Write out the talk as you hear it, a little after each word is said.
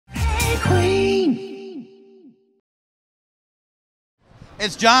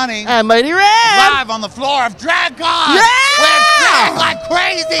It's Jonny and Lady Red live on the floor of DragCon. Yeah! We're saying like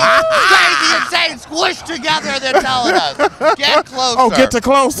crazy, crazy, insane, squished together. They're telling us. Get closer. Oh, get to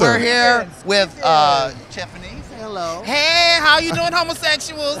closer. We're here with Tiffany. Say hello. Hey, how you doing,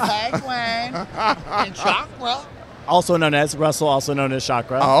 homosexuals? Hey Qween. And Chakra. Also known as Russell, also known as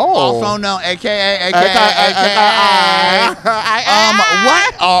Chakra. Oh. Also known, AKA.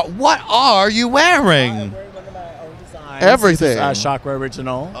 What are you wearing? Everything. This is, Chakra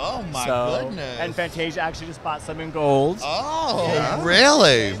original. Oh my goodness. And Fantasia actually just bought some in gold. Oh,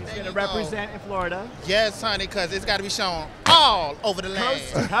 really? It's going to represent in Florida. Yes, honey, because it's got to be shown all over the land.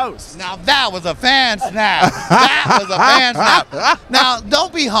 Coast to coast. Now that was a fan snap. That was a fan snap. Now,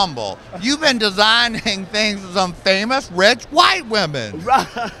 don't be humble. You've been designing things for some famous, rich, white women.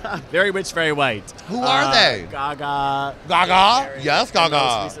 Very rich, very white. Who are they? Gaga. Gaga? Perry, Yes, and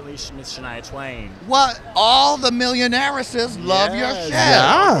Gaga. most recently, Miss Shania Twain. What? All the millionairesses love your shit.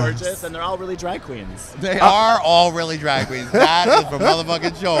 Yeah. Gorgeous, and they're all really drag queens. They are all really drag queens. That is for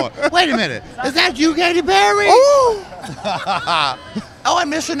motherfucking sure. Wait a minute. Is that you, Katy Perry? Oh, and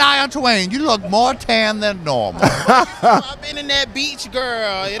Miss Shania Twain. You look more tan than normal. I've been in that beach,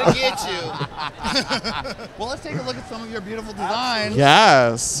 girl. It'll get you. Well, let's take a look at some of your beautiful designs.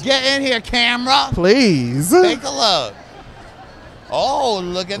 Yes. Get in here, camera. Please. Take a look. Oh,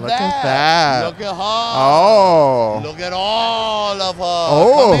 look at Look that. at that. Look at her. Oh. Look at all of her.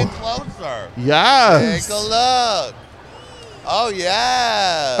 Oh. Come in closer. Yes. Take a look. Oh,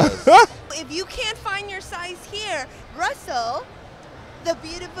 yes. If you can't find your size here, Russell, the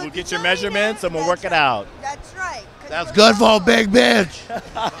beautiful We'll get your designer, measurements and we'll that's work it right. out. That's right. That's good for a big bitch.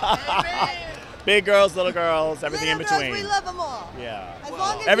 Big girls, little girls, everything Little in between. Girls, we love them all. Yeah. As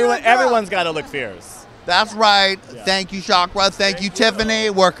long as you're a girl. Everyone's got to look fierce. That's right. Yeah. Thank you, Chakra. Thank you, Tiffany.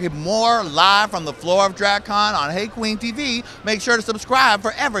 Working more live from the floor of DragCon on Hey Qween TV. Make sure to subscribe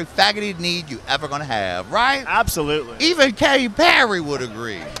for every faggoty need you ever gonna have, right? Absolutely. Even Katy Perry would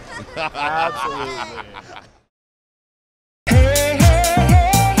agree. Absolutely.